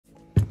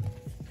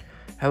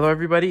Hello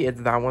everybody,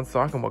 it's That One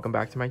Sock and welcome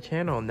back to my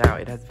channel. Now,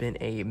 it has been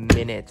a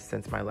minute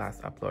since my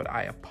last upload.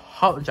 I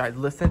apologize.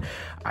 Listen,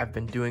 I've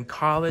been doing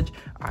college.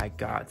 I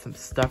got some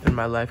stuff in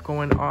my life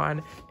going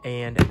on.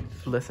 And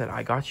listen,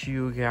 I got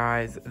you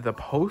guys the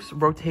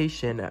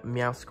post-rotation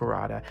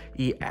Meowscarada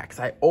EX.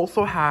 I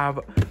also have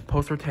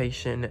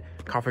post-rotation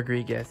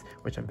Coffee,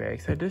 which I'm very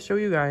excited to show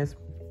you guys.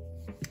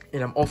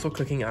 And I'm also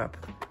cooking up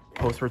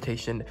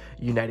post-rotation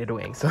United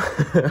Wing, so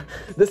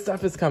this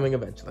stuff is coming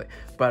eventually.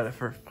 But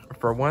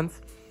for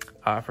once,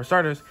 for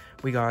starters,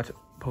 we got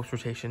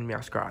post-rotation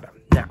Meowscarada.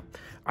 Now,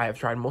 I have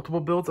tried multiple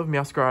builds of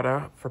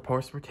Meowscarada for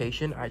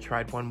post-rotation. I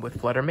tried one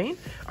with Fluttermane.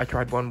 I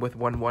tried one with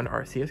 1/1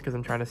 Arceus because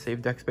I'm trying to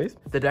save deck space.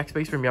 The deck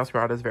space for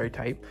Meowscarada is very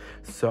tight,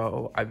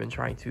 so I've been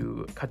trying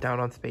to cut down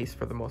on space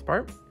for the most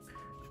part.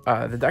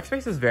 The deck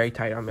space is very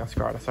tight on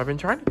Meowscarada, so I've been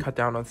trying to cut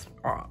down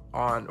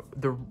on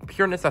the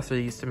pure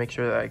necessities to make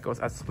sure that it goes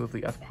as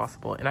smoothly as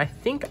possible. And I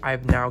think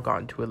I've now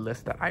gotten to a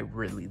list that I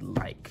really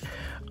like.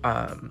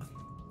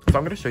 So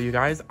I'm going to show you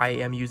guys. I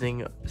am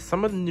using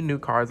some of the new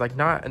cards, like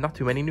not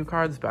too many new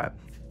cards, but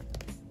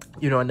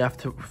you know, enough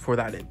for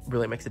that it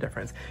really makes a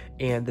difference.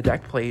 And the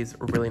deck plays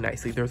really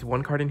nicely. There's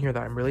one card in here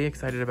that I'm really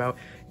excited about,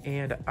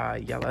 and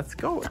yeah, let's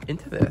go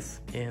into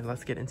this and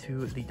let's get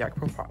into the deck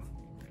profile.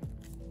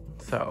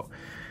 So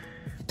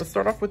let's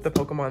start off with the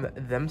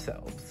Pokemon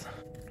themselves.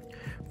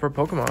 For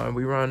Pokemon,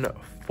 we run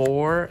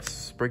 4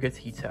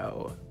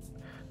 Sprigatito.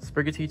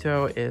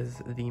 Sprigatito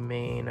is the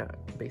main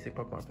basic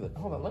Pokemon for the...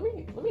 Hold on, let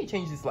me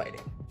change this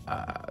lighting.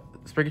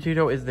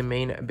 Sprigatito is the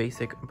main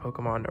basic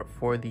Pokemon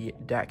for the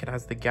deck. It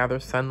has the Gather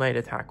Sunlight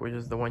attack, which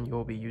is the one you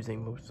will be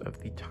using most of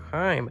the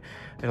time.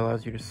 It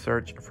allows you to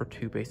search for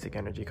 2 basic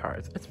energy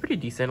cards. It's pretty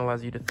decent. It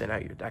allows you to thin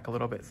out your deck a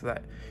little bit so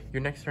that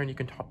your next turn you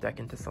can top deck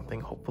into something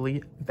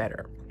hopefully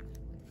better.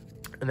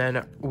 And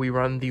then we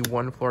run the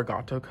 1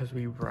 Florgato because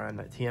we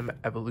run TM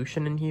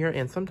Evolution in here,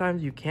 and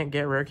sometimes you can't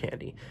get rare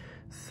candy.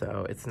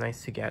 So it's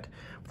nice to get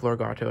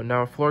Florgato.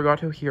 Now,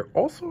 Florgato here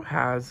also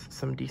has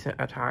some decent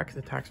attacks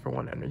for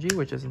 1 energy,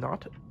 which is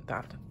not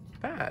that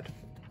bad.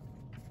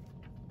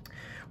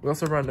 We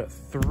also run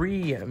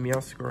 3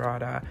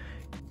 Meowscarada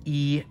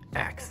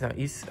EX. Now,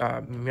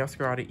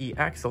 Meowscarada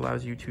EX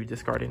allows you to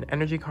discard an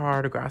energy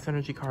card, a grass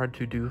energy card,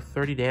 to do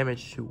 30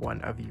 damage to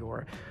one of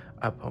your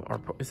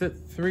is it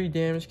 3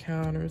 damage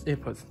counters?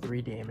 It puts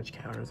 3 damage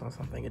counters on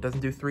something. It doesn't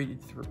do 30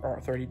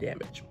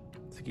 damage,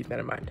 so keep that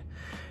in mind.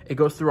 It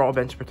goes through all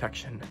bench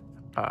protection,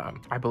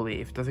 I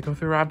believe. Does it go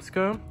through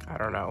Rabsca? I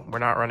don't know. We're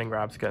not running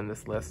Rabsca in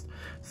this list,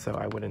 so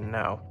I wouldn't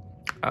know.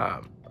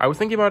 I was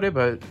thinking about it,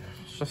 but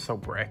it's just so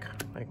brick.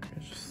 Like,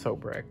 it's just so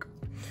brick.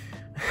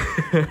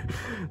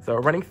 So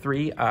we're running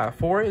 3.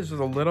 4 is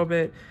just a little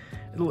bit.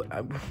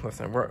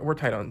 Listen, we're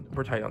tight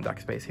on deck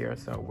space here,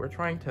 so we're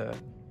trying to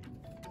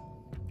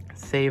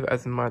save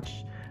as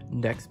much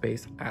deck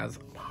space as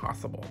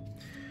possible.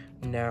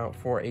 Now,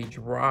 for a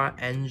draw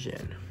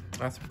engine,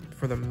 that's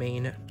for the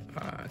main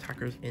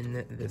attackers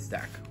in this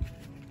deck.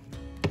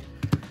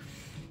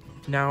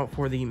 Now,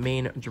 for the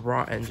main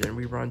draw engine,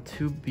 we run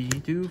 2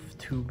 Bidoof,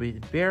 2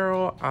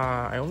 Bibarel.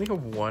 I only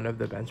have 1 of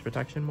the bench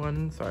protection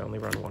one, so I only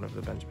run 1 of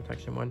the bench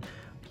protection one.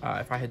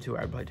 If I had 2,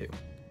 I would play 2.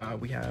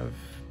 We have,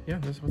 yeah,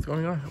 this is what's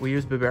going on. We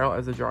use Bibarel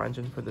as a draw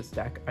engine for this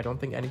deck. I don't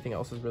think anything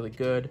else is really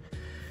good.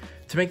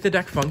 To make the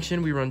deck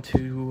function, we run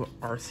 2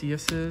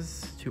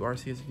 Arceuses, 2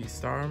 Arceus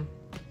V-Star.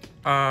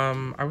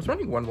 I was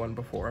running 1/1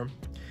 before,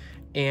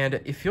 and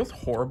it feels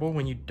horrible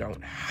when you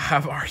don't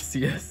have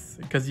Arceus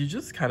because you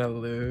just kind of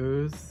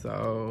lose.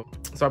 So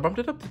I bumped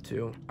it up to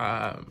 2.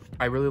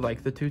 I really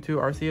like the 2/2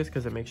 Arceus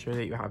because it makes sure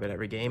that you have it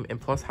every game,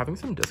 and plus having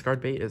some discard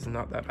bait is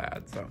not that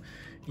bad. So,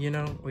 you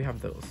know, we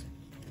have those.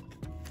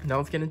 Now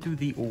let's get into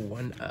the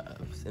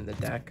 1-ofs in the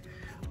deck.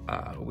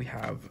 We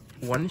have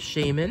 1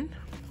 Shaymin,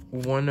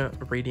 1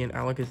 Radiant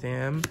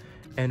Alakazam,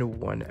 and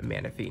 1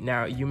 Manaphy.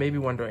 Now, you may be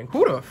wondering,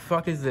 who the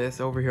fuck is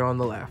this over here on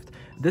the left?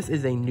 This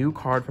is a new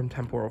card from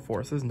Temporal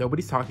Forces.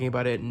 Nobody's talking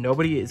about it.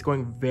 Nobody is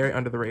going very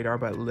under the radar,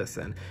 but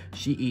listen,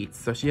 she eats.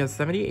 So she has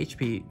 70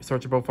 HP,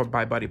 searchable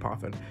by Buddy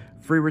Poffin.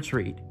 Free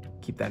retreat.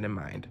 Keep that in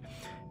mind.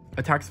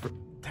 Attacks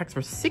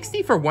for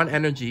 60 for 1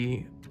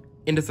 energy,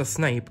 and it's a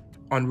snipe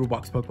on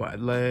Roblox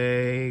Pokemon.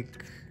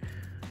 Like,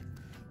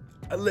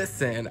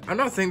 listen, I'm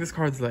not saying this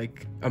card's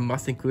like a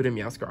must include in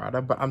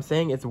Meowscarada, but I'm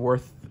saying it's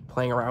worth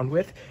playing around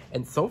with.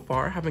 And so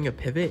far, having a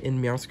pivot in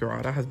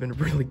Meowscarada has been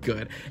really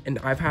good. And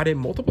I've had it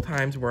multiple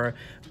times where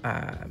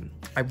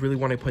I really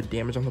want to put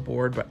damage on the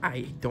board, but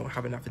I don't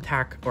have enough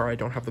attack, or I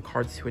don't have the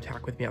cards to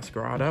attack with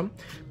Meowscarada.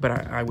 But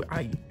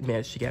I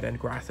managed to get in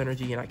grass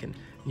energy, and I can,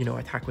 you know,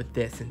 attack with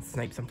this and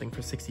snipe something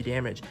for 60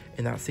 damage.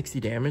 And that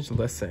 60 damage,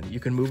 listen, you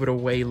can move it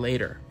away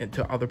later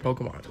into other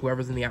Pokemon.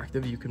 Whoever's in the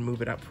active, you can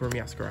move it up for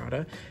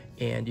Meowscarada,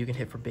 and you can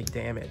hit for big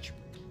damage.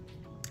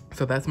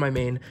 So that's my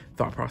main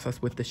thought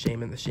process with the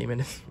Shaymin. The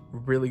Shaymin is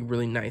really,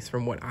 really nice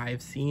from what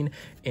I've seen,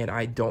 and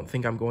I don't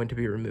think I'm going to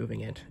be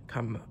removing it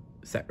come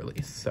set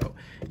release. So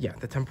yeah,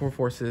 the Temporal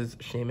Forces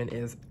Shaymin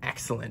is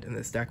excellent in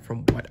this deck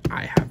from what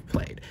I have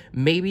played.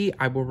 Maybe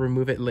I will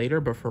remove it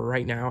later, but for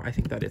right now, I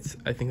think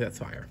that's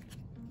fire.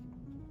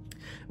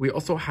 We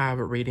also have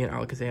Radiant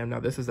Alakazam. Now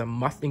this is a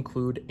must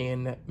include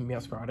in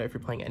Meowscarada. If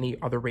you're playing any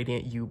other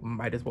Radiant, you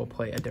might as well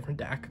play a different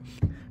deck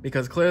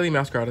because clearly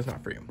Meowscarada is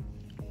not for you.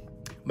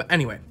 But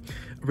anyway,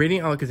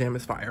 Radiant Alakazam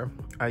is fire.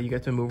 You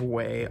get to move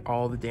away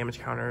all the damage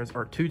counters,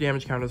 or 2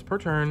 damage counters per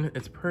turn.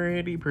 It's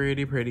pretty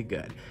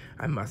good,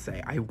 I must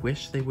say. I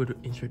wish they would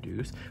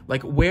introduce,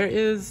 like,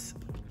 where's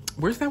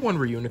that one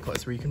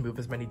Reuniclus where you can move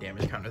as many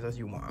damage counters as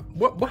you want?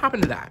 What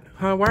happened to that?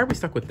 Huh? Why are we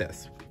stuck with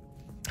this?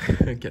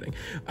 I'm kidding.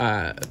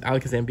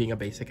 Alakazam being a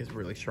basic is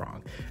really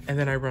strong. And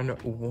then I run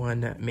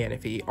 1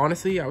 Manaphy.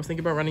 Honestly, I was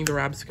thinking about running the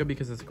Rabsca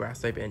because it's a grass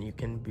type and you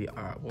can be,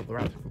 well,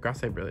 the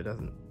grass type really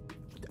doesn't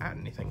add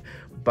anything,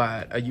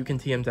 but you can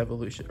TM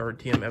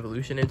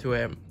evolution into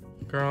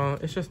it. Girl,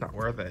 it's just not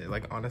worth it.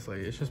 Like,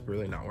 honestly, it's just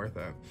really not worth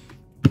it.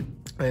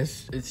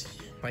 It's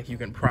like you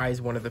can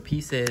prize one of the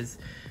pieces.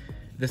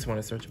 This one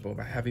is searchable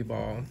by Heavy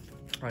Ball.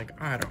 Like,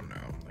 I don't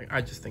know. Like,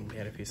 I just think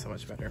Manaphy is so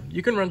much better.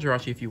 You can run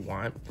Jirachi if you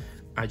want.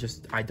 I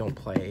don't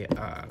play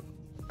at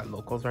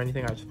locals or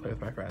anything. I just play with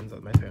my friends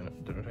at my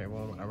dinner table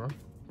or whatever.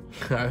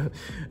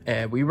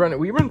 And we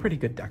run pretty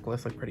good deck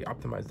lists, like pretty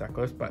optimized deck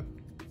lists, but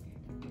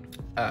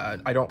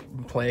I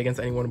don't play against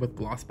anyone with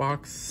Lost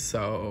Box,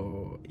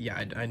 so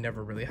yeah, I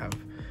never really have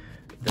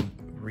the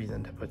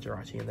reason to put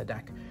Jirachi in the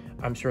deck.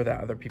 I'm sure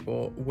that other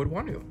people would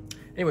want to.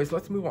 Anyways,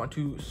 let's move on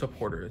to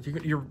supporters.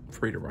 You're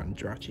free to run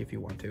Jirachi if you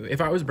want to.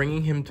 If I was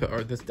bringing him to,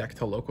 or this deck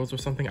to locals or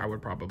something, I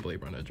would probably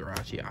run a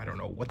Jirachi. I don't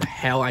know what the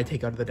hell I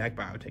take out of the deck,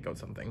 but I would take out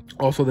something.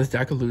 Also, this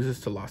deck loses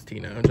to Lost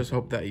Tina. I just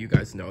hope that you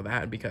guys know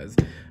that, because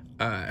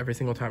every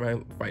single time I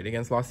fight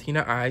against Lost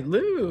Tina, I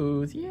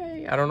lose.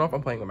 Yay! I don't know if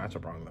I'm playing the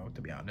matchup wrong though,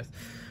 to be honest,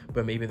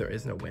 but maybe there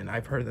is no win.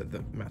 I've heard that the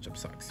matchup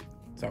sucks.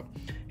 So,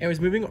 anyways,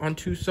 moving on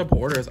to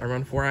supporters. I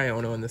run 4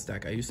 Iono in this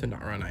deck. I used to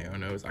not run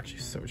Iono. It was actually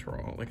so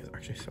troll. Like, it's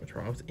actually so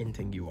troll. I was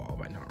inting you all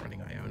by not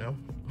running Iono.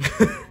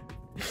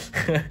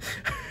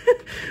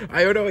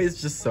 Iono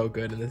is just so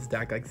good in this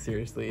deck. Like,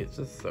 seriously, it's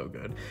just so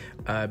good.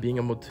 Being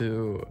able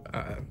to,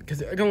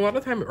 because like, a lot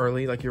of time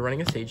early, like, you're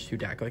running a stage 2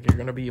 deck, like, you're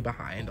gonna be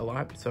behind a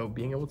lot. So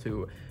being able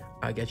to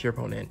get your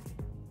opponent,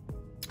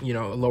 you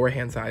know, lower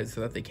hand size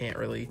so that they can't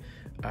really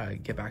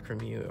get back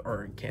from you,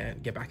 or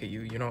can't get back at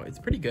you, you know, it's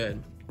pretty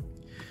good.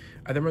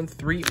 I then run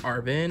 3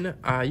 Arven.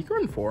 You can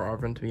run 4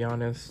 Arven, to be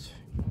honest.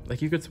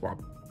 Like, you could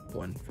swap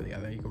one for the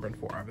other. You can run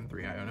 4 Arven,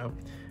 3 Iono.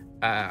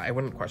 I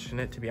wouldn't question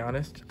it, to be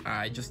honest.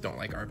 I just don't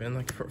like Arven.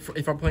 Like,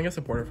 if I'm playing a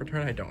supporter for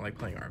turn, I don't like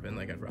playing Arven.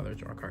 Like, I'd rather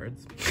draw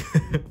cards.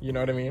 You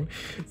know what I mean?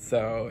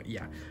 So,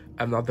 yeah.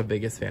 I'm not the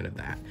biggest fan of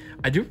that.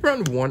 I do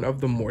run 1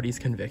 of the Morty's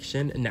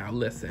Conviction. Now,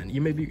 listen,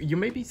 you may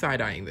be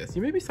side-eyeing this.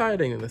 You may be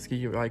side-eyeing this because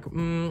you're like,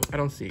 I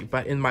don't see.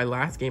 But in my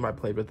last game I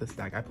played with this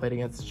deck, I played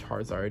against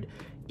Charizard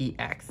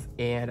EX,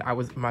 and I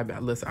was about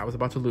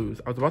to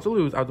lose,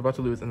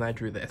 and I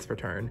drew this for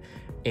turn,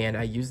 and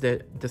I used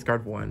it,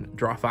 discard 1,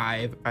 draw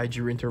 5, I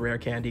drew into Rare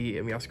Candy,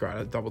 and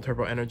Meowscarada, double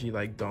turbo energy.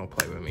 Like, don't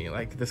play with me.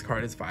 Like, this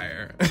card is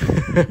fire.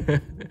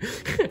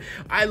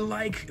 I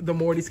like the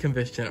Morty's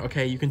Conviction.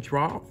 Okay, you can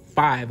draw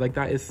 5. Like,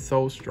 that is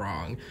so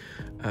strong.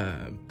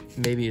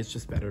 Maybe it's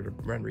just better to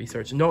run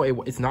Research. No,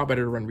 it's not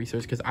better to run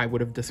Research because I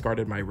would have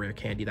discarded my Rare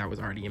Candy that was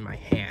already in my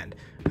hand.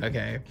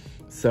 Okay,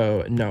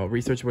 so no,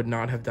 Research would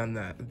not have done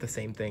the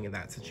same thing in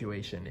that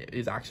situation. It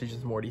is actually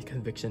just Morty's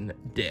Conviction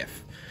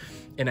diff,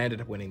 and I ended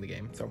up winning the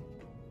game. So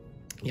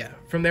yeah,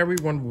 from there we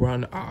run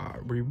 1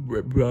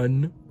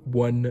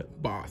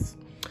 boss.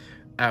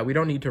 We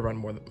don't need to run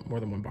more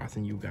than 1 boss,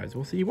 and you guys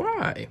will see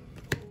why.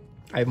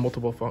 I have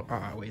multiple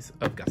ways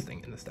of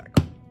gusting in this deck.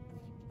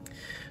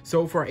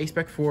 So for our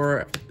ace-spec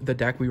for the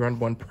deck, we run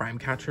 1 Prime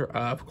Catcher.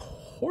 Of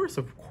course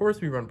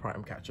we run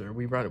Prime Catcher.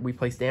 We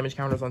place damage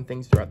counters on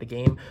things throughout the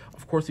game.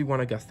 Of course we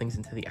want to gust things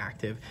into the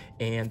active,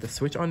 and the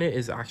switch on it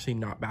is actually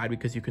not bad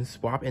because you can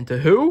swap into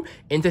who?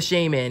 Into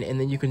Shaymin,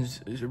 and then you can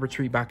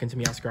retreat back into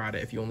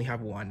Meowscarada if you only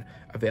have 1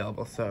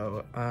 available.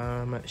 So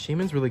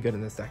Shaymin's really good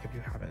in this deck if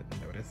you haven't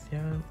noticed.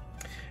 Yeah.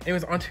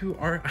 Anyways, onto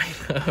our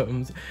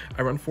items.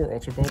 I run 4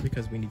 Ultra Ball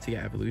because we need to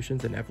get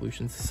evolutions, and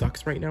evolution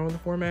sucks right now in the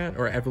format,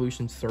 or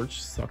evolution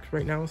search sucks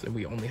right now, so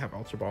we only have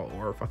Ultra Ball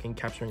or fucking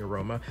Capturing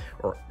Aroma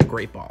or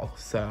Great Ball.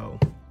 So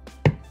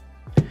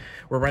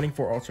we're running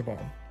 4 Ultra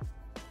Ball.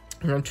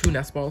 We run 2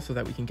 Nest Balls so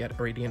that we can get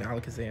Radiant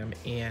Alakazam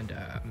and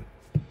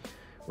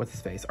what's his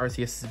face,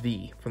 Arceus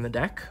V from the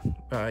deck.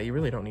 You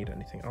really don't need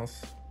anything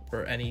else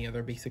or any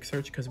other basic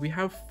search because we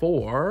have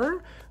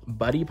 4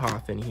 Buddy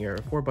Poffin here.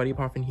 4 Buddy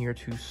Poffin here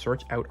to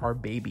search out our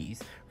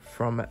babies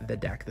from the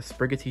deck. The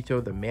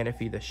Sprigatito, the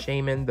Manaphy, the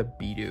Shaymin, the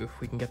Bidoof.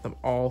 We can get them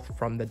all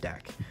from the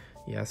deck.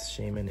 Yes,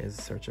 Shaymin is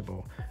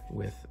searchable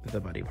with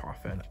the Buddy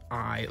Poffin.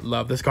 I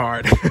love this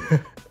card.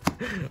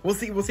 We'll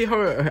see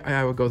how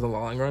it goes in the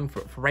long run.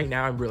 For right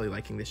now, I'm really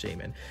liking the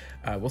Shaymin.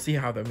 We'll see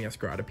how the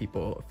Meowscarada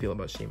people feel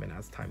about Shaymin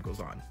as time goes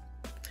on.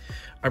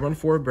 I run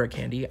 4 Rare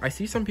Candy. I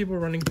see some people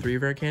running 3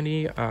 Rare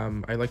Candy.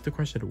 I like to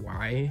question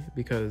why,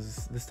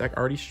 because this deck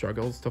already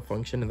struggles to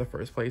function in the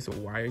first place. So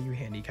why are you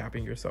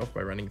handicapping yourself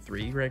by running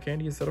 3 Rare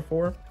Candy instead of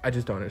 4? I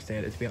just don't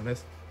understand it, to be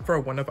honest. For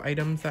one of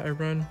items that I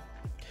run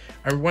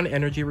 1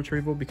 Energy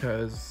Retrieval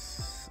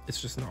because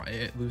it's just not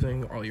it.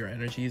 Losing all your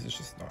energies is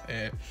just not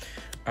it.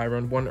 I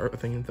run one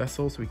Earthing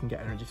Vessel so we can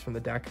get energies from the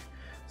deck,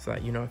 so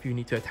that, you know, if you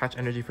need to attach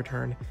energy for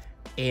turn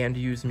and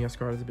use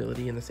Meowscarada's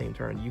ability in the same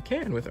turn, you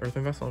can with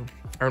Earthen Vessel.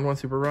 I run one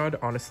Super Rod.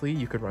 Honestly,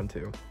 you could run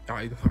two.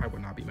 I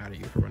would not be mad at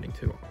you for running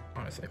two,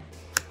 honestly.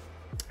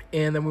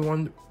 And then we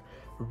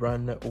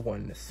run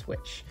one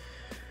Switch.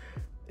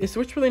 Is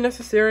Switch really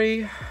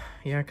necessary?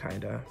 Yeah,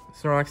 kinda.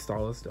 Snorlax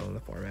Stall is still in the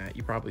format.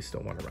 You probably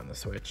still want to run the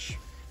Switch.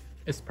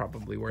 It's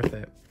probably worth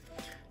it.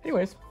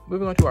 Anyways,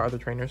 moving on to our other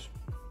trainers.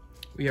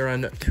 We are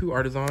on 2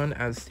 Artisan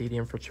as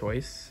Stadium for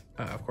choice,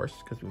 of course,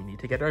 because we need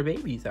to get our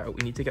babies out.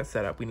 We need to get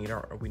set up. We need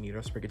our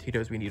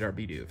Sprigatitos. We need our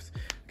Bidoofs.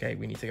 Okay,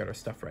 we need to get our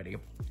stuff ready.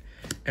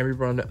 And we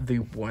run the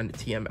 1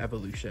 TM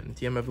Evolution.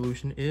 TM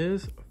Evolution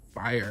is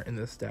fire in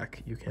this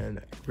deck. You can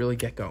really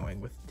get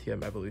going with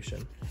TM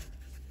Evolution.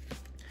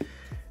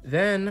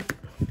 Then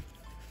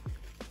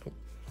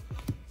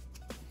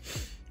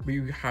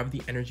we have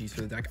the energies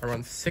for the deck. I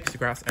run 6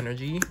 Grass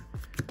Energy.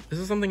 This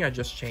is something I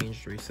just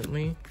changed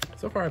recently.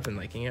 So far, I've been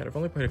liking it. I've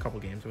only played a couple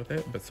games with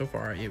it, but so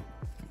far, it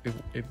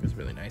was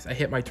really nice. I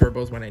hit my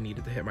turbos when I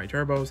needed to hit my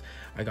turbos.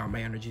 I got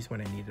my energies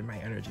when I needed my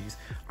energies.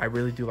 I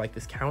really do like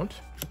this count.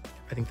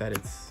 I think that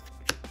it's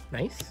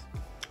nice.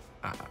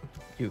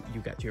 You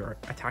get your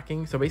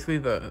attacking. So basically,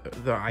 the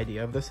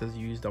idea of this is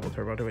you use double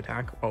turbo to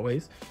attack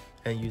always,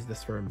 and use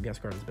this for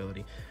Meowscarada's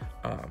ability.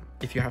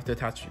 If you have to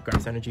attach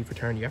Grass Energy for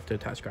turn, you have to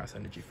attach Grass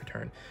Energy for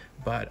turn,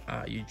 but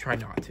you try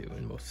not to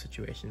in most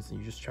situations, and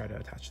you just try to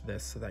attach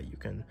this so that you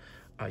can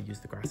use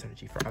the Grass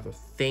Energy for other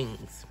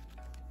things.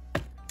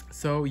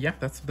 So yeah,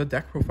 that's the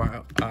deck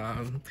profile.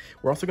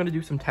 We're also going to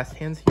do some test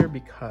hands here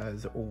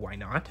because why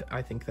not?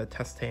 I think that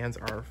test hands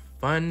are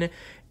fun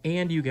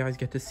and you guys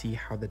get to see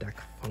how the deck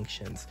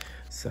functions.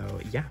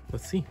 So yeah,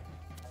 let's see.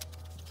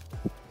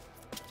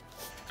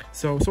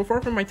 So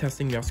far from my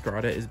testing,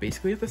 Meowscarada is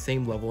basically at the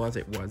same level as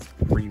it was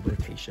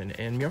pre-rotation.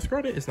 And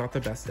Meowscarada is not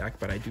the best deck,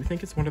 but I do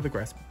think it's one of the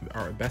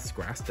best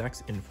grass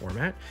decks in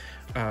format.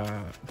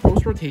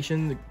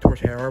 Post-rotation,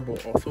 Torterra will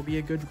also be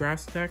a good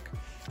grass deck.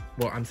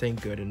 Well, I'm saying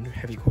good in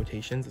heavy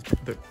quotations.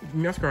 The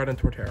Meowscarada and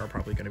Torterra are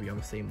probably going to be on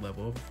the same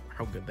level of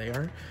how good they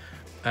are.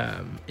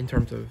 In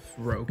terms of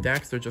rogue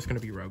decks, they're just going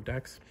to be rogue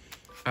decks.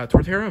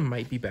 Torterra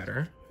might be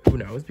better. Who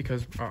knows,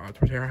 because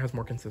Torterra has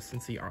more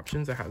consistency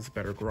options. It has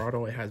better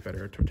Grotto, it has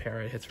better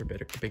Torterra, it hits for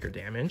bigger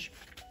damage.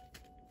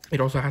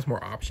 It also has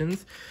more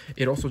options.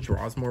 It also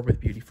draws more with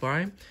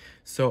Beautyfly.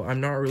 So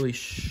I'm not really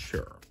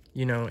sure.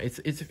 You know,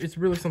 it's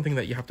really something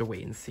that you have to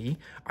wait and see.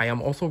 I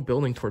am also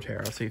building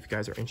Torterra, so if you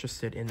guys are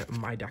interested in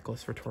my deck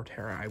list for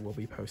Torterra, I will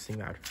be posting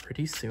that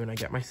pretty soon. I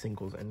get my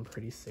singles in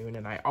pretty soon,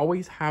 and I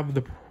always have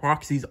the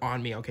proxies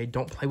on me, okay?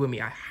 Don't play with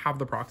me. I have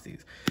the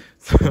proxies.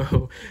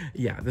 So,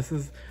 yeah, this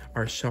is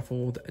our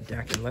shuffled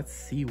deck, and let's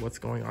see what's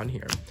going on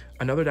here.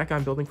 Another deck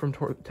I'm building from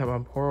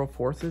Temporal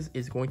Forces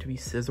is going to be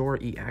Scizor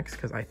EX,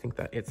 because I think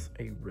that it's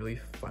a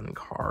really fun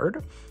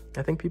card.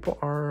 I think people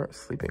are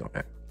sleeping on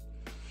it.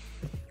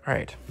 All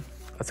right,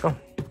 let's go.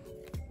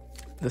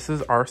 This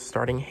is our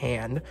starting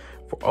hand.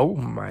 Oh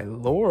my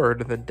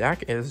lord, the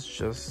deck is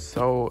just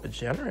so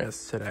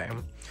generous today.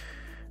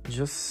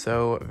 Just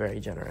so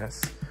very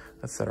generous.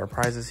 Let's set our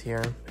prizes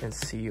here and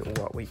see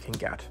what we can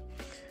get.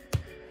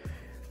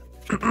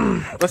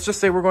 Let's just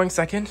say we're going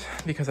second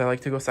because I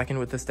like to go second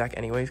with this deck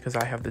anyways because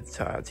I have the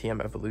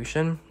TM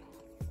Evolution.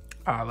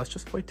 Let's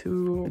just play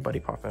 2 Buddy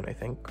Poffin, I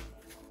think.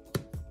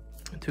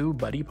 2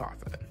 Buddy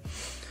Poffin.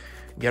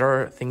 Get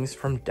our things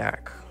from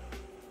deck.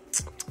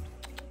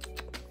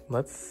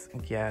 Let's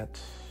get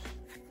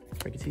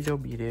Sprigatito,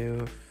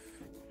 Bidoof,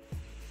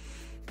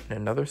 and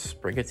another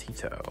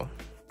Sprigatito.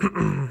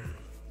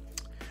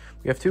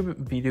 We have 2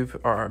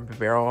 Bidoof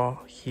barrel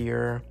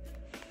here.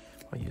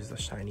 I'll use the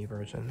shiny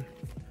version.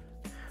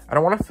 I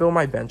don't want to fill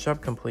my bench up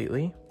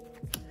completely,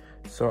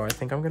 so I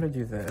think I'm gonna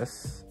do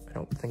this. I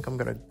don't think I'm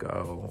gonna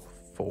go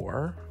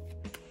 4.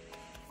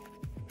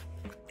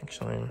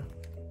 Actually,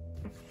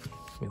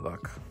 let me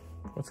look.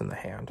 What's in the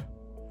hand?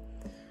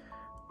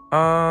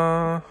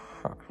 I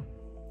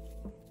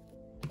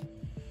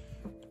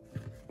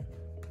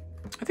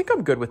think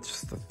I'm good with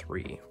just the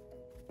 3.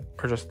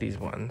 Or just these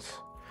ones.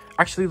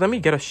 Actually, let me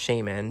get a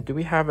shaymin. Do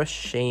we have a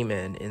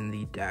shaymin in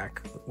the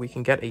deck? We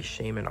can get a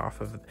shaymin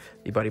off of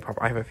the Buddy Pop.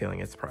 I have a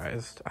feeling it's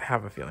prized. I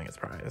have a feeling it's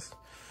prized.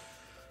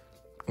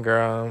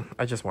 Girl,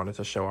 I just wanted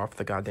to show off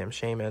the goddamn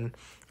shaymin.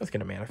 Let's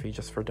get a Manaphy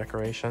just for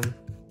decoration.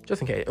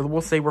 Just in case.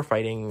 We'll say we're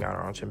fighting, I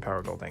don't know,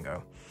 Chimpower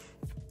Goldango.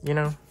 You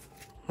know?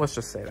 Let's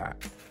just say that.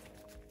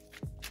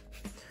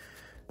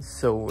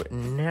 So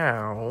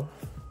now,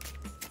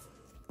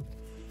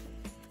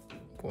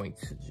 I'm going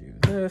to do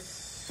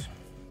this.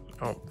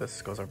 Oh,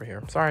 this goes over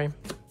here. Sorry.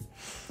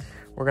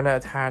 We're going to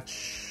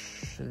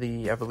attach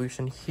the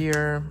evolution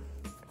here.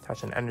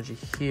 Attach an energy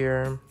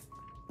here.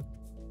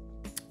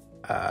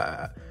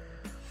 I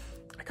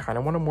kind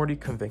of want a Morty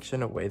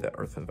Conviction away the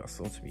Earthen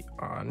Vessel, to be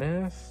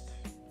honest.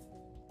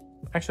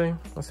 Actually,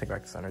 let's take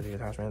back this energy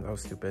attachment. That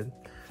was stupid.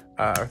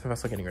 Earthen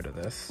Vessel, getting rid of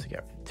this.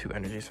 Get 2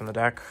 energies from the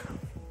deck.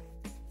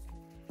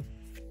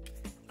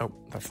 Oh,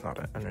 that's not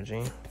an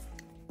energy.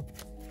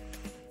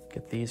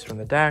 Get these from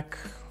the deck.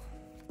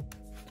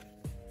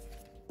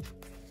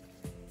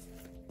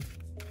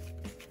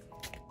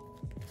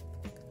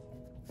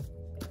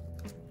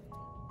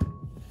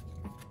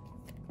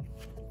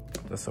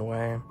 Put this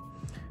away.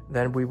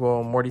 Then we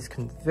will Morty's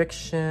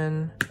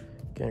Conviction,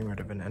 getting rid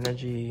of an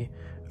energy.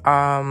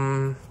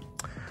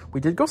 We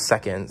did go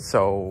second,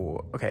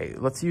 so okay,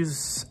 let's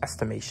use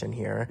estimation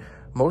here.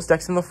 Most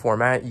decks in the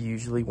format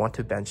usually want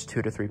to bench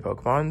 2 to 3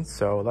 Pokemon,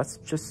 so let's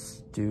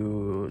just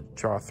do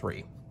draw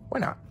 3. Why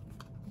not?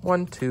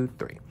 1, 2,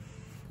 3.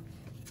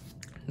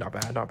 Not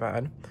bad, not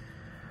bad.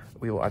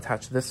 We will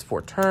attach this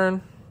for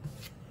turn.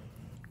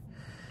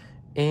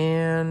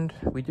 And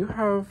we do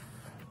have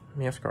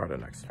Meowscarada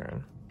next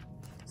turn.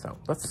 So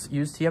let's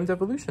use TM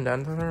Devolution to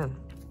end the turn.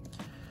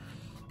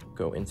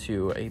 Go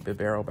into a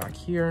Bibarel back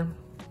here.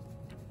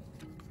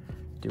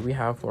 Do we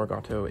have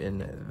Floragato in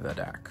the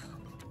deck?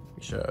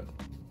 We should.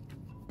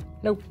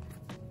 Nope.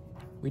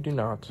 We do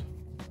not.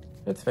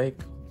 It's fake.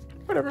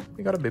 Whatever.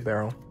 We got a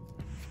Bibarel.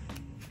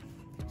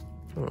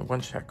 One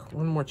check.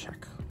 One more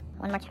check.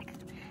 One more check.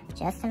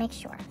 Just to make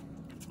sure.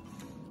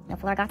 No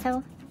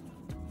Floragato?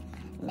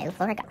 No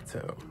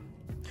Floragato.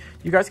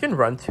 You guys can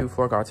run 2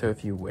 Floragato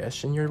if you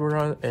wish in your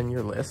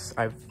list.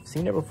 I've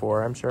seen it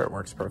before. I'm sure it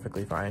works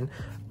perfectly fine.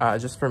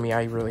 Just for me,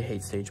 I really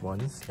hate stage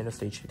 1s in a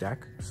stage 2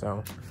 deck.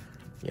 So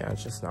yeah,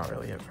 it's just not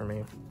really it for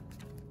me.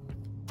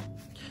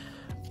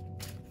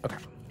 Okay,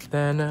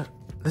 then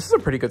this is a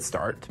pretty good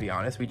start, to be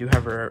honest. We do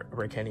have a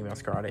Rare Candy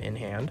Meowscarada in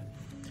hand.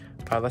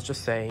 Let's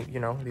just say, you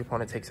know, the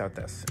opponent takes out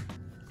this.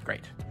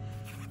 Great.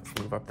 Let's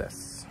move up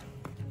this.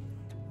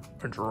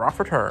 For draw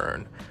for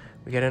turn.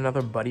 We get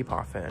another Buddy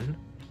Poffin.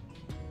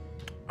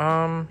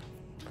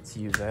 Let's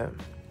use it.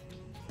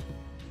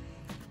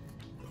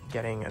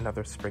 Getting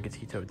another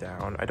Sprigatito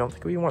down. I don't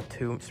think we want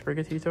 2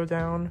 Sprigatito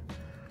down.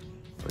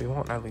 But we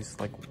want at least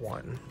like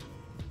 1.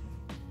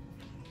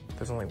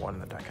 There's only 1 in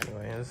the deck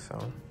anyways,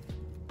 so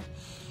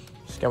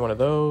just get one of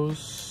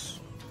those.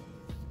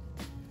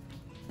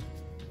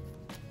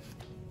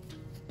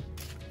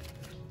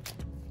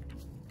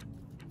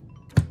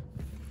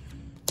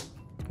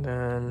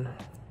 Then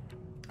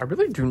I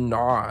really do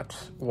not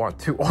want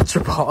to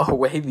Ultra Ball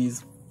away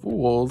these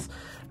fools.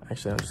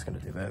 Actually, I'm just gonna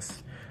do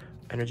this.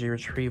 Energy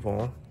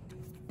Retrieval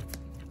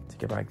to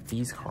get back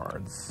these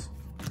cards.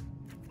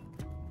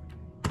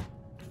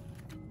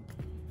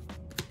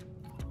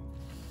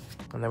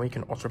 And then we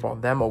can Ultra Ball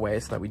them away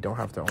so that we don't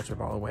have to Ultra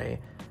Ball away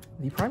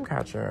the Prime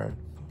Catcher.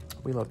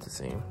 We love to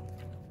see.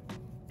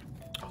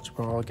 Ultra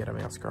Ball, get a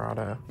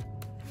Meowscarada.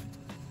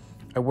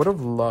 I would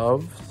have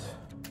loved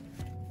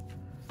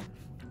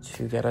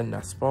to get a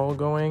Nest Ball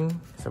going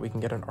so we can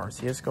get an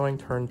Arceus going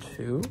turn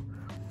 2,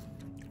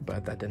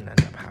 but that didn't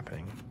end up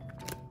happening.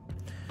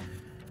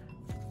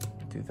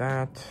 Do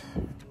that.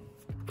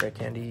 Rare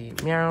Candy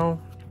Meow.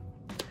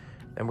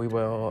 Then we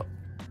will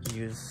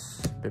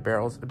use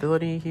Bibarel's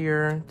ability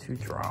here to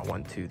draw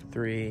 1, 2,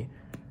 3,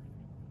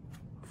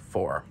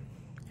 4.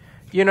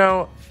 You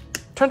know,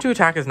 turn 2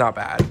 attack is not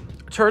bad.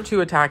 Turn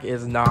 2 attack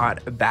is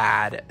not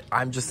bad.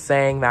 I'm just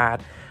saying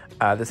that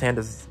this hand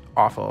is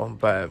awful,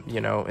 but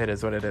you know, it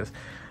is what it is.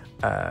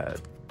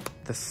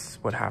 This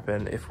would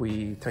happen if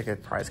we take a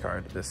prize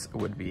card. This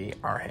would be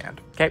our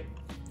hand. Okay,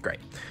 great.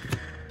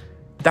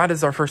 That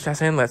is our first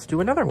test hand. Let's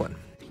do another one.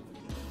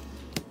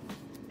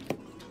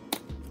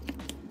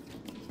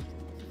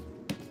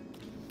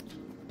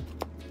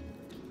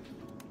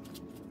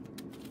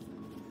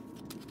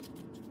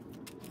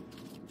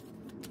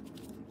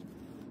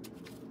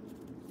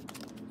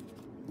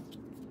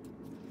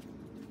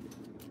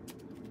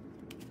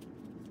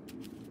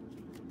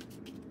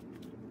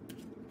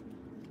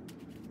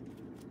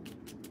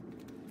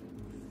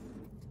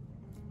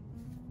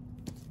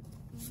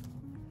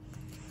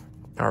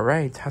 All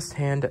right, test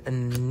hand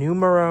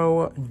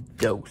numero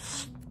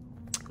dos.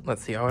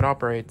 Let's see how it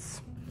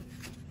operates.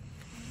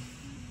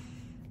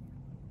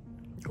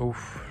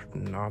 Oof,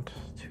 not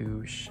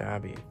too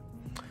shabby.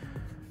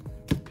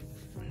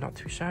 Not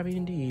too shabby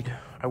indeed.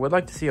 I would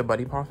like to see a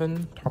Buddy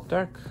Poffin top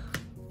deck.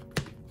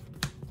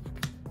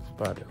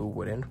 But who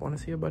wouldn't want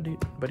to see a Buddy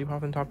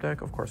Poffin top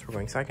deck? Of course, we're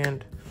going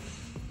second.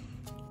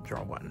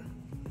 Draw 1.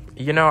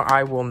 You know,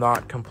 I will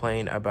not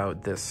complain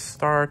about this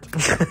start.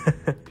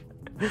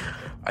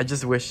 I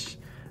just wish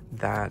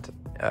that,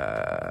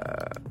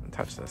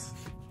 touch this.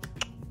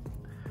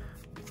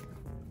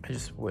 I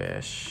just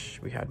wish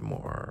we had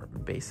more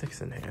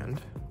basics in hand,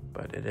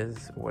 but it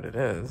is what it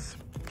is.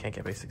 Can't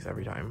get basics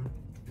every time.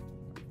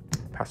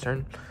 Pass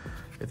turn.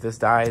 If this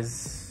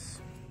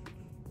dies,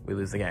 we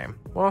lose the game.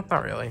 Well,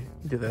 not really.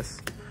 Do this.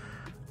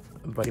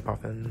 Buddy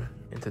Poffin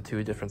into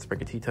 2 different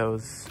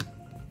Sprigatitos.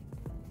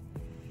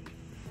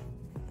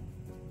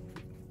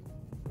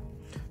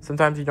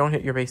 Sometimes you don't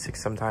hit your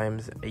basics,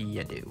 sometimes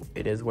you do.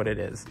 It is what it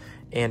is.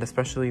 And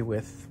especially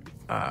with,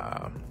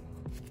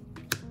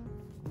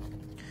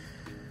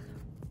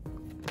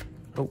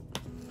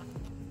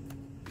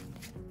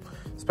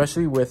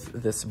 especially with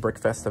this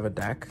Brickfest of a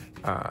deck,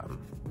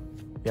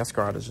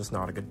 Meowscarada is just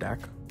not a good deck.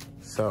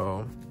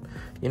 So,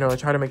 you know, I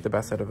try to make the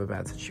best out of a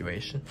bad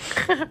situation.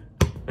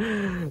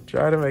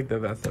 Try to make the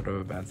best out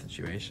of a bad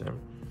situation.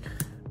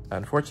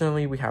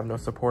 Unfortunately, we have no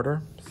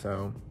supporter,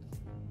 so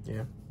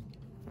yeah.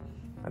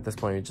 At this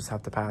point, we just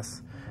have to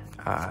pass.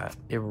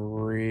 It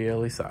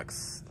really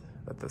sucks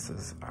that this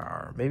is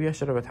our... Maybe I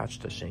should have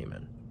attached a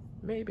shaymin.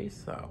 Maybe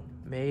so.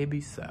 Maybe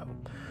so.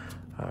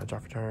 Draw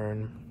for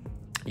turn.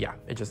 Yeah,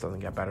 it just doesn't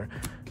get better.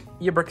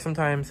 You brick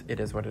sometimes. It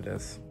is what it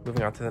is.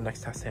 Moving on to the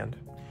next test hand.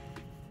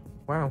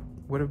 Wow,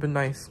 would have been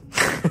nice.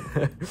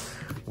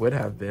 Would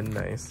have been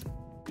nice.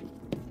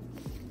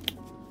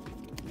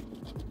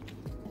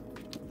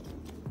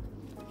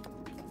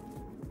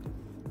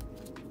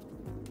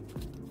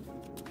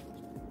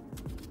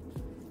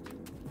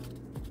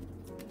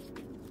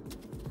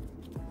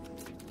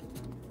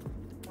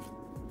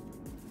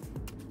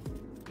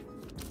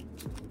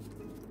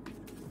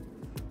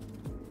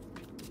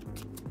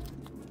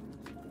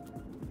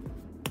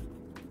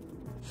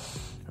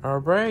 All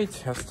right,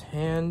 test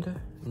hand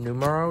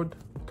numero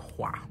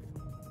 3.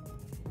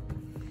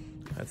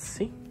 Let's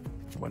see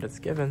what it's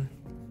given.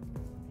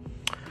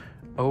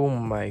 Oh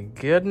my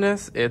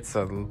goodness, it's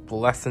a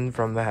blessing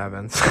from the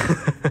heavens.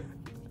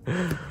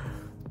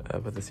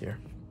 Put this here.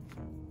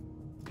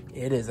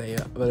 It is a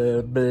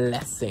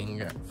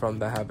blessing from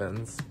the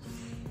heavens.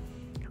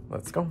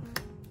 Let's go.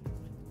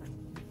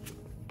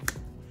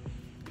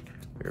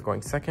 We're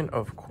going second,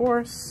 of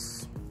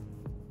course.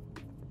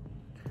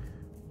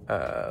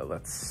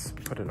 Let's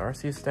put an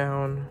Arceus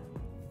down.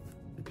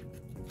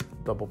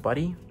 Double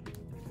Buddy.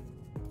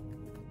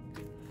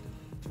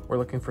 We're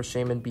looking for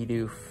Shaymin,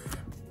 Bidoof,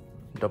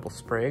 double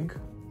Sprig.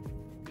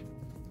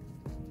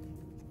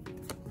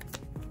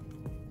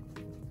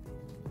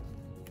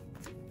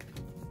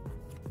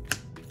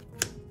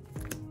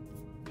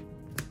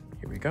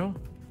 Here we go.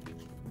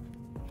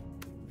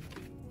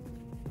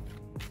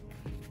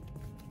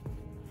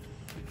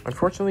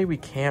 Unfortunately, we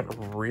can't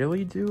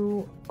really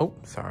do... Oh,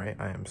 sorry.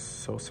 I am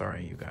so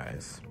sorry, you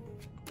guys.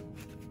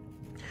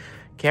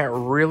 Can't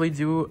really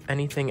do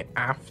anything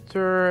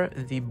after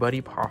the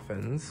Buddy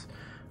Poffins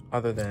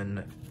other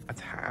than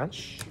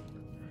attach,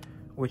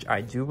 which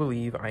I do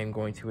believe I am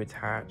going to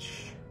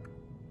attach.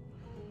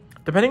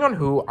 Depending on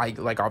who I...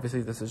 Like,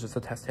 obviously, this is just a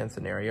test hand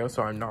scenario,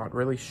 so I'm not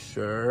really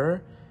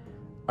sure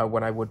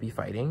when I would be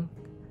fighting.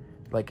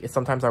 Like,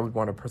 sometimes I would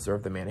want to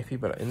preserve the Manaphy,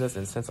 but in this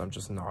instance, I'm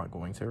just not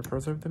going to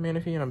preserve the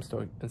Manaphy, and I'm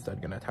still instead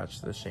going to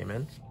attach the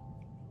Shaymin.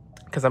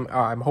 Because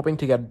I'm hoping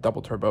to get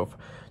double turbo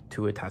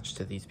to attach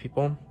to these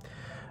people.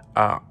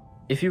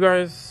 If you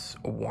guys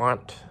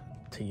want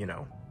to, you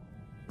know,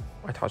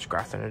 attach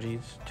grass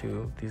energies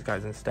to these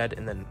guys instead,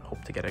 and then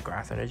hope to get a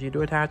grass energy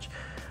to attach,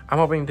 I'm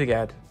hoping to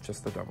get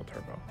just the double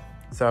turbo.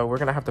 So we're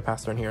going to have to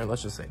pass turn here.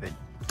 Let's just say they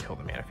kill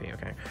the Manaphy,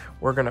 okay?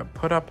 We're going to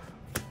put up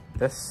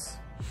this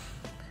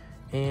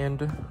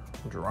and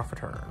draw for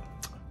turn.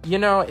 You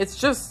know, it's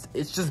just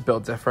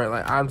built different.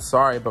 Like, I'm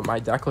sorry, but my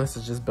deck list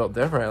is just built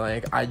different.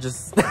 Like, I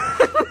just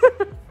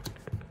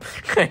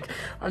like,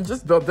 I'm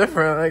just built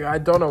different. Like, I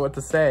don't know what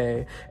to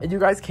say. And you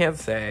guys can't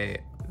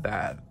say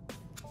that.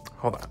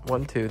 Hold on.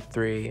 1, 2,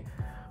 3,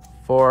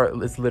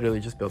 4. It's literally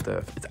just built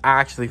different. It's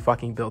actually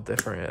fucking built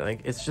different. Like,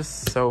 it's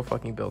just so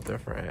fucking built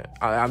different.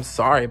 I'm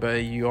sorry,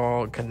 but you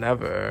all can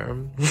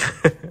never.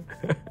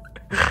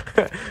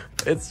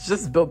 It's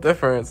just built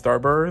different,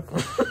 Starbirth.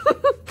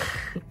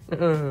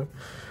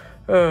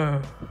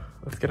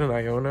 Let's get an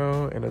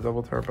Iono and a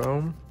double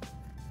turbo.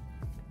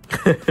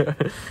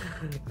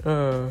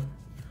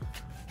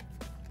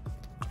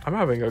 I'm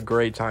having a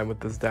great time with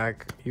this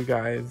deck, you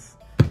guys.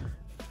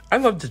 I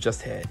love to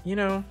just hit, you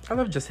know? I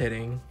love just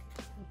hitting.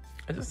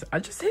 I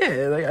just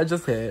hit, like, I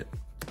just hit.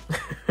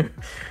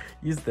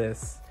 Use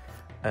this.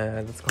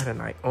 Let's go ahead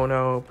and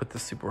Iono, put the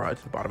Super Rod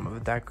to the bottom of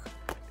the deck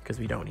because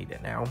we don't need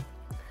it now.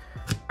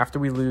 After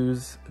we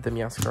lose the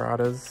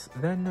Meowscaradas,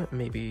 then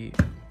maybe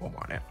we'll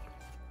want it.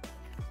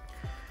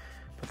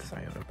 Put this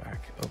Iono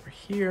back over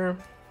here.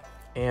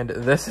 And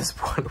this is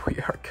what we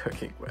are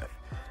cooking with.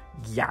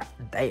 Yeah,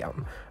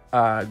 damn.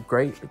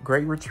 Great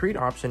retreat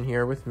option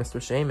here with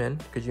Mr. Shaymin.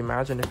 Could you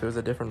imagine if it was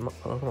a different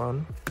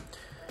Pokemon?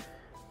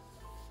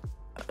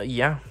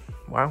 Yeah,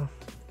 wow.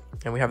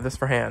 And we have this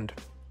for hand.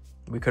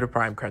 We could have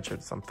Prime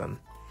Crunchered something.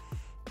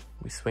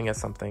 We swing at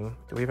something.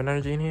 Do we have an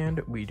energy in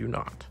hand? We do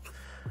not.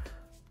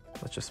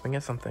 Let's just swing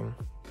at something.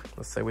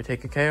 Let's say we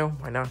take a KO.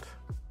 Why not?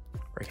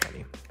 Break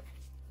handy.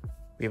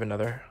 We have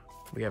another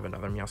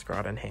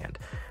Meowscarada in hand.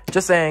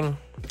 Just saying,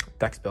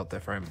 deck's built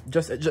different.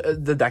 Just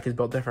the deck is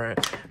built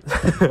different.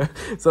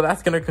 So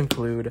that's gonna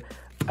conclude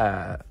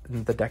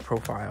the deck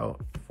profile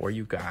for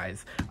you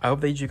guys. I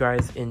hope that you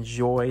guys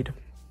enjoyed.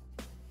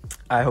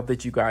 I hope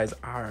that you guys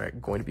are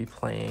going to be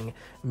playing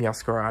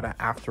Meowscarada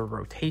after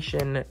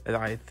rotation.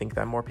 I think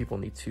that more people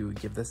need to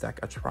give this deck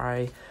a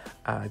try.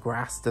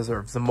 Grass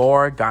deserves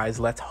more. Guys,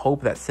 let's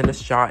hope that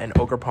Sinistcha and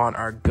Ogerpon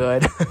are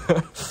good.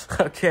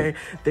 Okay,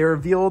 they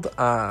revealed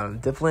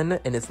Difflin,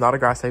 and it's not a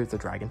grass type, it's a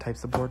dragon type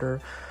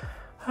supporter.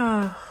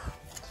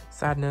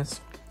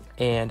 Sadness.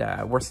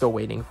 And we're still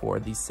waiting for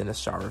the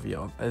Sinistcha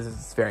reveal.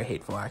 It's very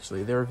hateful,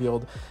 actually. They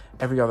revealed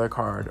every other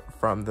card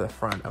from the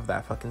front of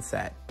that fucking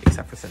set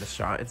except for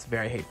Sinistcha. It's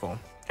very hateful.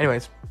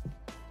 Anyways,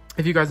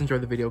 if you guys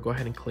enjoyed the video, go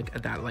ahead and click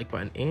that like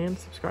button and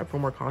subscribe for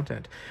more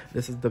content.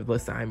 This is the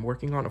list that I'm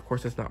working on. Of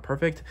course, it's not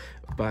perfect,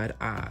 but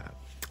I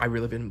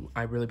really been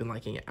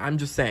liking it. I'm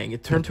just saying,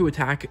 it turned to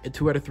attack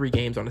 2 out of 3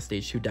 games on a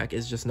stage 2 deck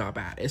is just not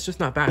bad. It's just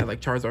not bad. Like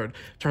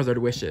Charizard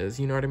wishes,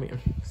 you know what I mean?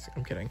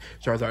 I'm kidding.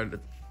 Charizard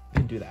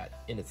can do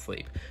that in its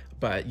sleep,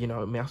 but you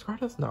know,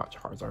 Meowscarada is not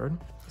Charizard,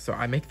 so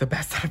I make the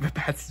best out of a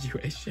bad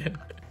situation.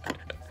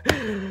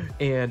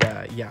 And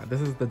yeah,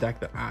 this is the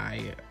deck that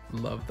I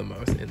love the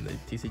most in the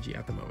TCG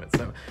at the moment.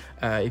 So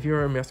if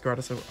you're a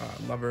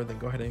Meowscarada lover, then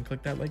go ahead and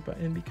click that like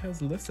button,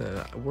 because listen,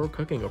 we're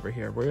cooking over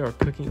here. We are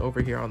cooking over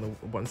here on the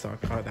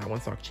that one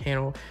stock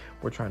channel.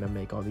 We're trying to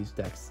make all these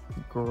decks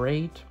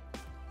great.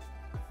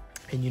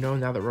 And you know,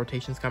 now that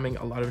rotation's coming,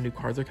 a lot of new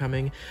cards are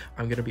coming.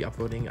 I'm going to be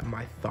uploading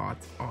my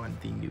thoughts on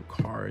the new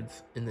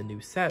cards in the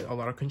new set. A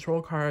lot of control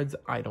cards.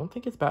 I don't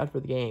think it's bad for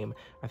the game.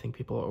 I think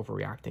people are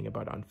overreacting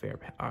about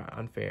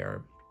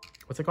unfair,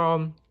 what's it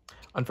called?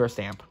 Unfair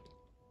stamp.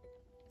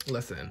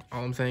 Listen,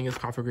 all I'm saying is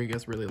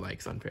Cofagrigus really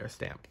likes unfair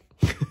stamp.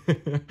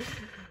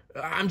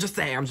 I'm just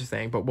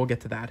saying, but we'll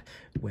get to that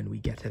when we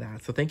get to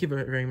that. So thank you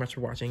very, very much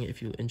for watching.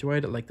 If you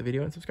enjoyed, like the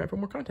video and subscribe for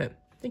more content.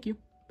 Thank you.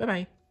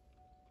 Bye-bye.